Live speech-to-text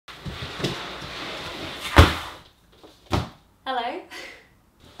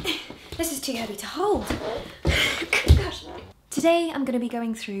are too heavy to hold. Gosh. Today I'm going to be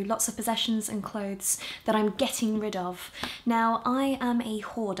going through lots of possessions and clothes that I'm getting rid of. Now, I am a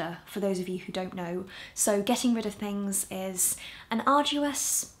hoarder, for those of you who don't know, so getting rid of things is an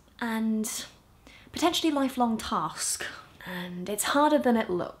arduous and potentially lifelong task, and it's harder than it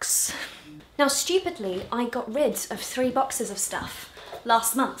looks. Now, stupidly, I got rid of 3 boxes of stuff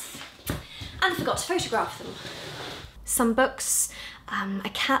last month and forgot to photograph them. Some books, a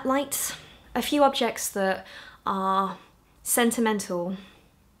cat light, a few objects that are sentimental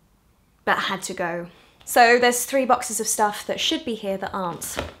but had to go. So there's 3 boxes of stuff that should be here that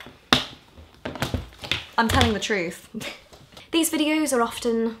aren't. I'm telling the truth. These videos are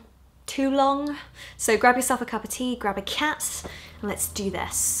often too long, so grab yourself a cup of tea, grab a cat, and let's do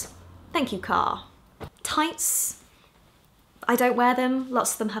this. Thank you, car. Tights. I don't wear them,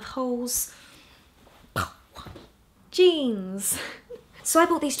 lots of them have holes. Jeans. So I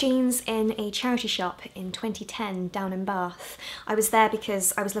bought these jeans in a charity shop in 2010 down in Bath. I was there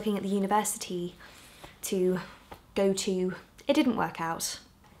because I was looking at the university to go to. It didn't work out.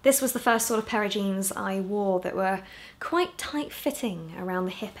 This was the first sort of pair of jeans I wore that were quite tight-fitting around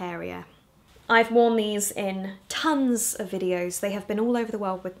the hip area. I've worn these in tons of videos. They have been all over the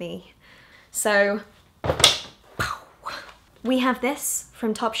world with me. So, we have this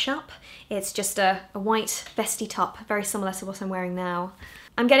from Topshop. It's just a white vesty top, very similar to what I'm wearing now.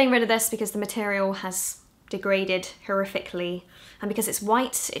 I'm getting rid of this because the material has degraded horrifically, and because it's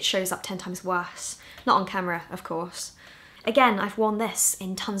white, it shows up 10 times worse. Not on camera, of course. Again, I've worn this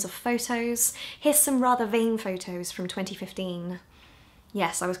in tons of photos. Here's some rather vain photos from 2015.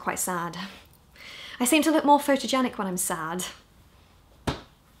 Yes, I was quite sad. I seem to look more photogenic when I'm sad.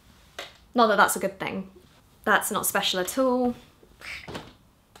 Not that that's a good thing. That's not special at all.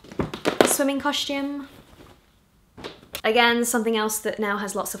 A swimming costume. Again, something else that now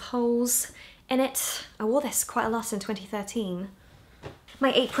has lots of holes in it. I wore this quite a lot in 2013.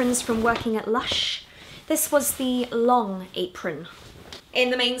 My aprons from working at Lush. This was the long apron. In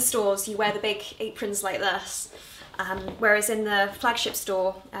the main stores, you wear the big aprons like this, whereas in the flagship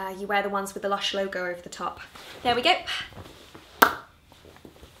store, you wear the ones with the Lush logo over the top. There we go.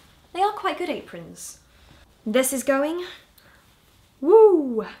 They are quite good aprons. This is going.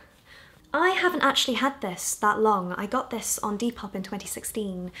 Woo! I haven't actually had this that long. I got this on Depop in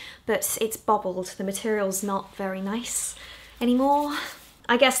 2016, but it's bobbled. The material's not very nice anymore.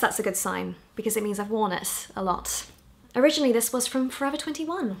 I guess that's a good sign, because it means I've worn it a lot. Originally, this was from Forever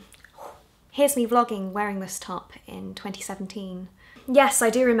 21. Here's me vlogging wearing this top in 2017. Yes, I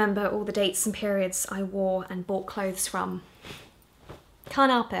do remember all the dates and periods I wore and bought clothes from.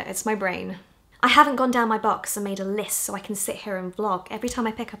 Can't help it, it's my brain. I haven't gone down my box and made a list so I can sit here and vlog. Every time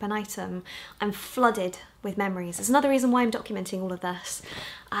I pick up an item, I'm flooded with memories. There's another reason why I'm documenting all of this.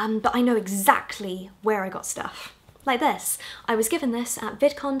 But I know exactly where I got stuff. Like this. I was given this at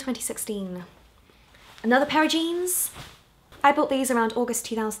VidCon 2016. Another pair of jeans. I bought these around August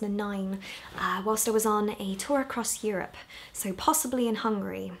 2009 whilst I was on a tour across Europe, so possibly in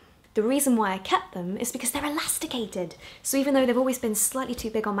Hungary. The reason why I kept them is because they're elasticated, so even though they've always been slightly too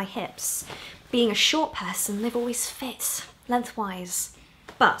big on my hips, being a short person, they've always fit lengthwise.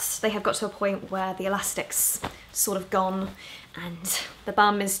 But they have got to a point where the elastic's sort of gone and the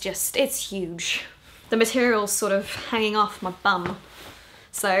bum is just, it's huge. The material's sort of hanging off my bum,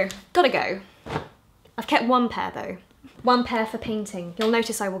 so gotta go. I've kept 1 pair though. 1 pair for painting. You'll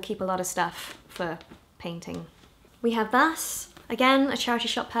notice I will keep a lot of stuff for painting. We have that. Again, a charity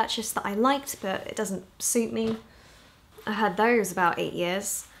shop purchase that I liked, but it doesn't suit me. I had those about 8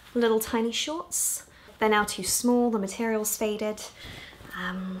 years. Little tiny shorts. They're now too small, the material's faded.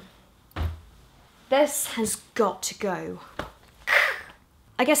 This has got to go.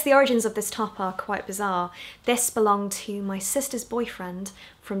 I guess the origins of this top are quite bizarre. This belonged to my sister's boyfriend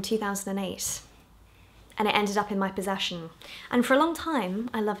from 2008, and it ended up in my possession. And for a long time,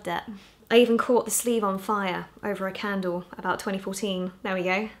 I loved it. I even caught the sleeve on fire over a candle about 2014. There we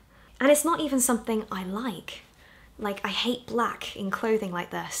go. And it's not even something I like. Like, I hate black in clothing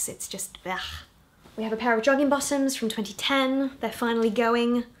like this. It's just, ugh. We have a pair of jogging bottoms from 2010. They're finally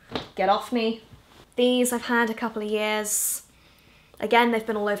going. Get off me. These I've had a couple of years. Again, they've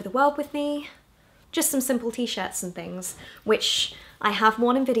been all over the world with me. Just some simple t-shirts and things, which I have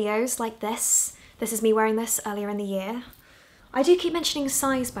worn in videos like this. This is me wearing this earlier in the year. I do keep mentioning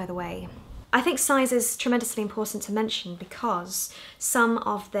size, by the way. I think size is tremendously important to mention because some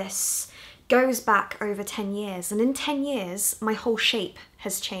of this goes back over 10 years, and in 10 years, my whole shape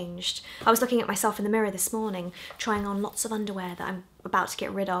has changed. I was looking at myself in the mirror this morning, trying on lots of underwear that I'm about to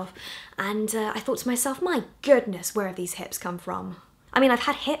get rid of, and I thought to myself, my goodness, where have these hips come from? I mean, I've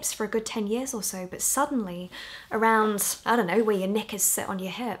had hips for a good 10 years or so, but suddenly around, I don't know, where your knickers sit on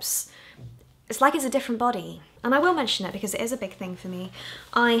your hips, it's like it's a different body. And I will mention it because it is a big thing for me.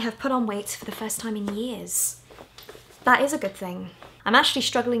 I have put on weight for the first time in years. That is a good thing. I'm actually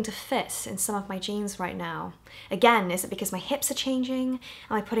struggling to fit in some of my jeans right now. Again, is it because my hips are changing?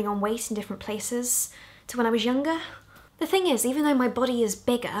 Am I putting on weight in different places to when I was younger? The thing is, even though my body is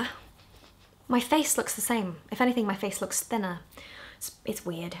bigger, my face looks the same. If anything, my face looks thinner. It's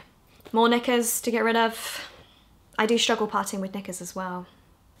weird. More knickers to get rid of. I do struggle parting with knickers as well.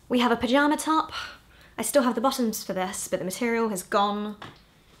 We have a pyjama top. I still have the bottoms for this, but the material has gone.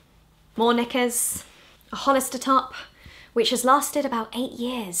 More knickers. A Hollister top, which has lasted about 8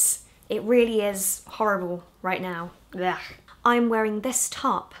 years. It really is horrible right now. Ugh. I'm wearing this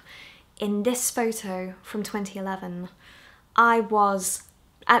top in this photo from 2011. I was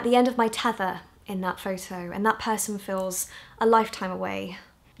at the end of my tether in that photo, and that person feels a lifetime away.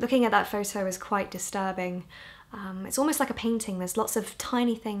 Looking at that photo is quite disturbing. It's almost like a painting. There's lots of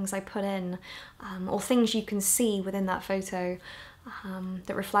tiny things I put in, or things you can see within that photo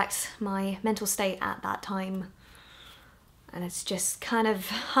that reflect my mental state at that time. And it's just kind of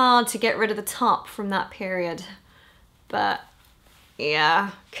hard to get rid of the top from that period. But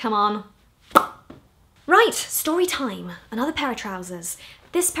yeah, come on. Right, story time. Another pair of trousers.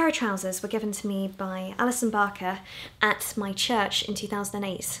 This pair of trousers were given to me by Alison Barker at my church in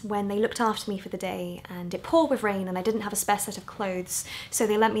 2008 when they looked after me for the day, and it poured with rain and I didn't have a spare set of clothes, so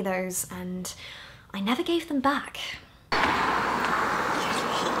they lent me those and I never gave them back. Yay!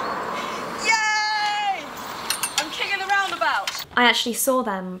 I'm king of the roundabout! I actually saw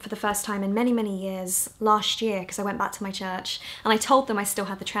them for the first time in many, many years last year because I went back to my church and I told them I still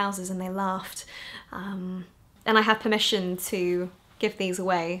had the trousers and they laughed. And I have permission to give these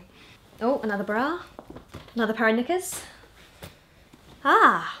away. Oh, another bra, another pair of knickers.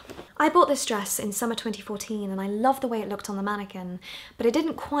 Ah, I bought this dress in summer 2014 and I love the way it looked on the mannequin, but it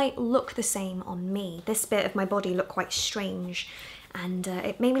didn't quite look the same on me. This bit of my body looked quite strange and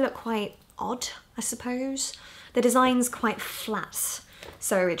it made me look quite odd, I suppose. The design's quite flat,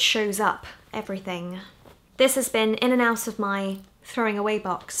 so it shows up everything. This has been in and out of my throwing away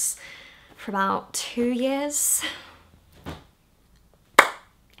box for about 2 years.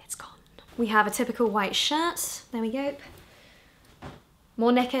 We have a typical white shirt. There we go.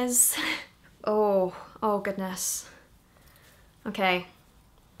 More knickers. Oh goodness. Okay.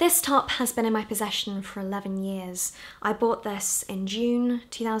 This top has been in my possession for 11 years. I bought this in June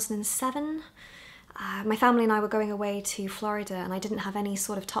 2007. My family and I were going away to Florida and I didn't have any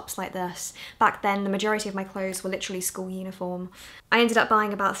sort of tops like this. Back then, the majority of my clothes were literally school uniform. I ended up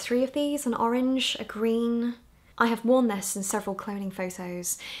buying about 3 of these, an orange, a green. I have worn this in several cloning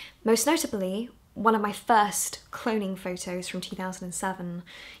photos. Most notably, one of my first cloning photos from 2007.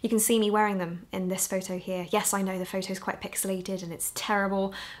 You can see me wearing them in this photo here. Yes, I know the photo's quite pixelated and it's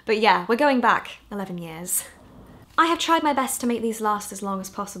terrible, but yeah, we're going back 11 years. I have tried my best to make these last as long as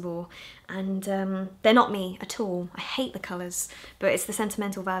possible, and they're not me at all. I hate the colours, but it's the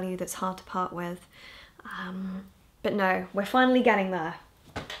sentimental value that's hard to part with. But no, we're finally getting there.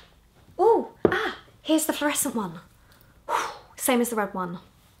 Ooh, here's the fluorescent one. Same as the red one.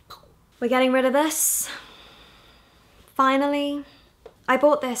 We're getting rid of this. Finally. I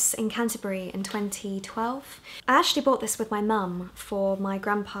bought this in Canterbury in 2012. I actually bought this with my mum for my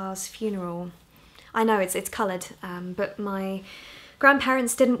grandpa's funeral. I know it's coloured, but my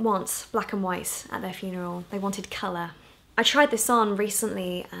grandparents didn't want black and white at their funeral. They wanted colour. I tried this on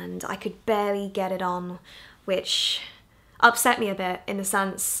recently and I could barely get it on, which upset me a bit in the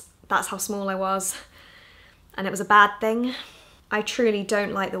sense that's how small I was. And it was a bad thing. I truly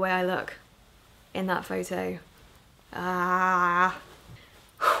don't like the way I look in that photo. Yeah,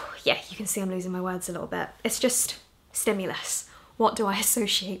 you can see I'm losing my words a little bit. It's just stimulus. What do I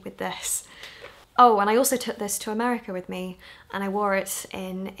associate with this? Oh, and I also took this to America with me and I wore it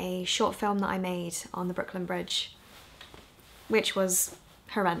in a short film that I made on the Brooklyn Bridge, which was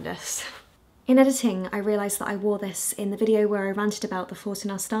horrendous. In editing, I realised that I wore this in the video where I ranted about the Fault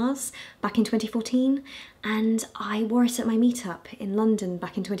in Our Stars back in 2014, and I wore it at my meetup in London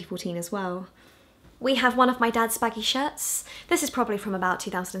back in 2014 as well. We have one of my dad's baggy shirts. This is probably from about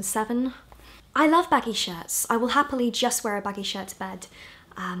 2007. I love baggy shirts. I will happily just wear a baggy shirt to bed.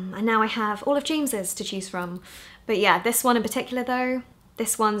 And now I have all of James's to choose from. But yeah, this one in particular though,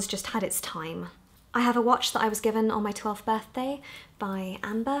 this one's just had its time. I have a watch that I was given on my 12th birthday by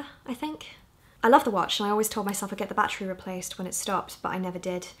Amber, I think. I love the watch and I always told myself I'd get the battery replaced when it stopped, but I never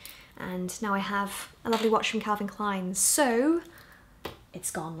did. And now I have a lovely watch from Calvin Klein, so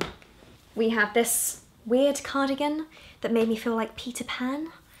it's gone. We have this weird cardigan that made me feel like Peter Pan.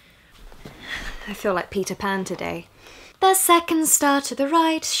 I feel like Peter Pan today. The second star to the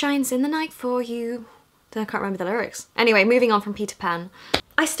right shines in the night for you. I can't remember the lyrics. Anyway, moving on from Peter Pan.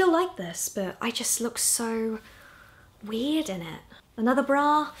 I still like this, but I just look so weird in it. Another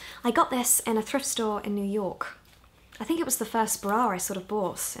bra. I got this in a thrift store in New York. I think it was the first bra I sort of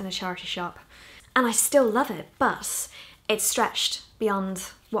bought in a charity shop. And I still love it, but it's stretched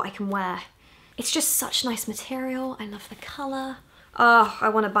beyond what I can wear. It's just such nice material. I love the colour. Oh, I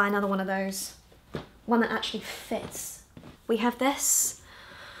want to buy another one of those. One that actually fits. We have this.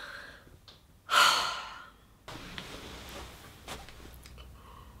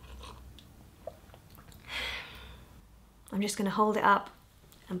 I'm just going to hold it up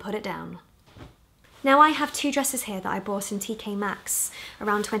and put it down. Now I have two dresses here that I bought in TK Maxx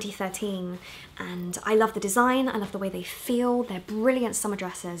around 2013, and I love the design, I love the way they feel. They're brilliant summer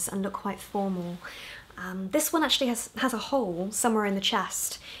dresses and look quite formal. This one actually has a hole somewhere in the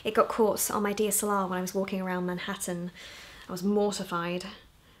chest. It got caught on my DSLR when I was walking around Manhattan. I was mortified.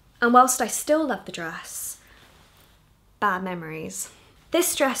 And whilst I still love the dress, bad memories.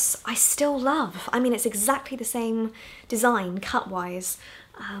 This dress I still love. I mean, it's exactly the same design, cut-wise.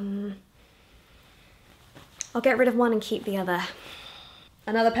 I'll get rid of one and keep the other.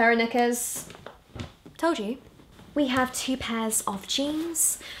 Another pair of knickers. Told you. We have two pairs of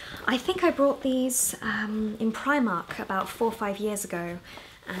jeans. I think I brought these in Primark about 4 or 5 years ago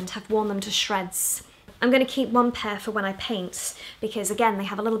and have worn them to shreds. I'm going to keep one pair for when I paint because, again, they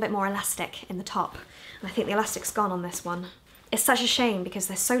have a little bit more elastic in the top. And I think the elastic's gone on this one. It's such a shame because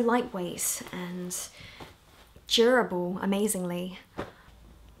they're so lightweight and durable, amazingly.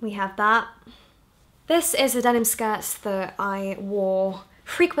 We have that. This is a denim skirt that I wore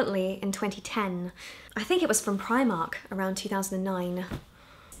frequently in 2010. I think it was from Primark around 2009.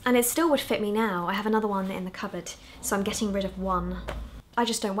 And it still would fit me now. I have another one in the cupboard, so I'm getting rid of one. I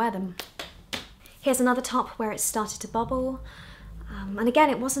just don't wear them. Here's another top where it started to bubble. And again,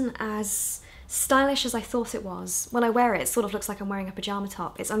 it wasn't as stylish as I thought it was. When I wear it, it sort of looks like I'm wearing a pyjama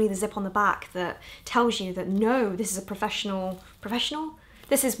top. It's only the zip on the back that tells you that no, this is a professional?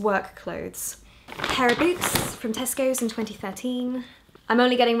 This is work clothes. A pair of boots from Tesco's in 2013. I'm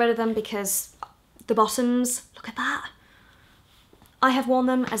only getting rid of them because the bottoms, look at that. I have worn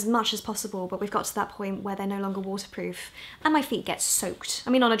them as much as possible, but we've got to that point where they're no longer waterproof and my feet get soaked.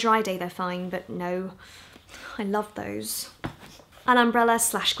 I mean, on a dry day they're fine, but no, I love those. An umbrella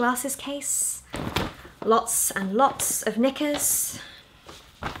 / glasses case. Lots and lots of knickers.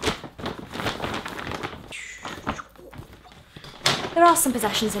 There are some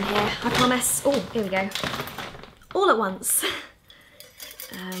possessions in here, I promise. Oh, here we go. All at once.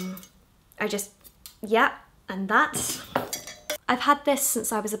 Yeah, and that. I've had this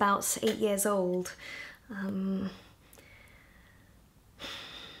since I was about 8 years old.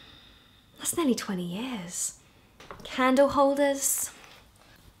 That's nearly 20 years. Candle holders,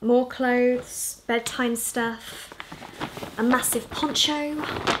 more clothes, bedtime stuff, a massive poncho.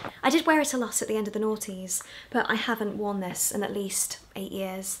 I did wear it a lot at the end of the noughties, but I haven't worn this in at least 8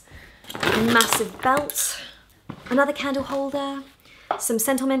 years. A massive belt, another candle holder, some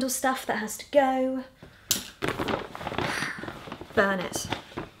sentimental stuff that has to go. Burn it.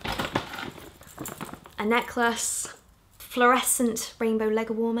 A necklace, fluorescent rainbow leg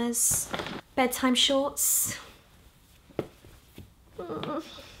warmers, bedtime shorts,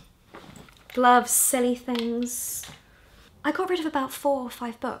 gloves, silly things. I got rid of about 4 or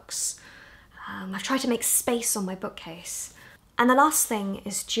 5 books. I've tried to make space on my bookcase. And the last thing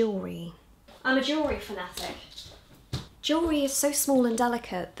is jewellery. I'm a jewellery fanatic. Jewellery is so small and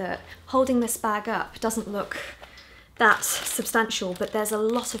delicate that holding this bag up doesn't look that substantial, but there's a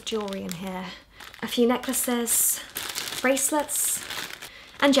lot of jewellery in here. A few necklaces, bracelets,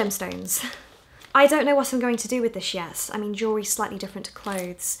 and gemstones. I don't know what I'm going to do with this yet. I mean, jewellery's slightly different to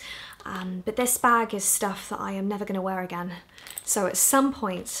clothes, but this bag is stuff that I am never going to wear again. So at some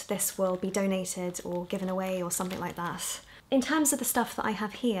point this will be donated or given away or something like that. In terms of the stuff that I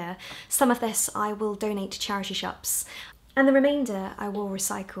have here, some of this I will donate to charity shops, and the remainder I will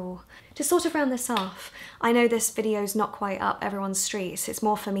recycle. To sort of round this off, I know this video's not quite up everyone's street, it's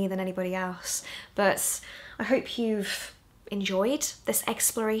more for me than anybody else, but I hope you've enjoyed this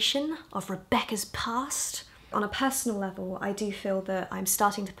exploration of Rebecca's past. On a personal level, I do feel that I'm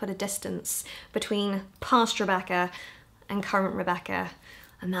starting to put a distance between past Rebecca and current Rebecca,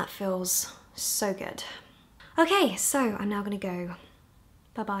 and that feels so good. Okay, so I'm now gonna go.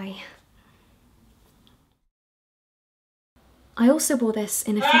 Bye-bye. I also wore this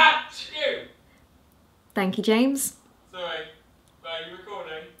in a few... You! Thank you, James. Sorry, are you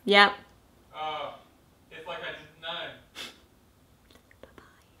recording? Yeah.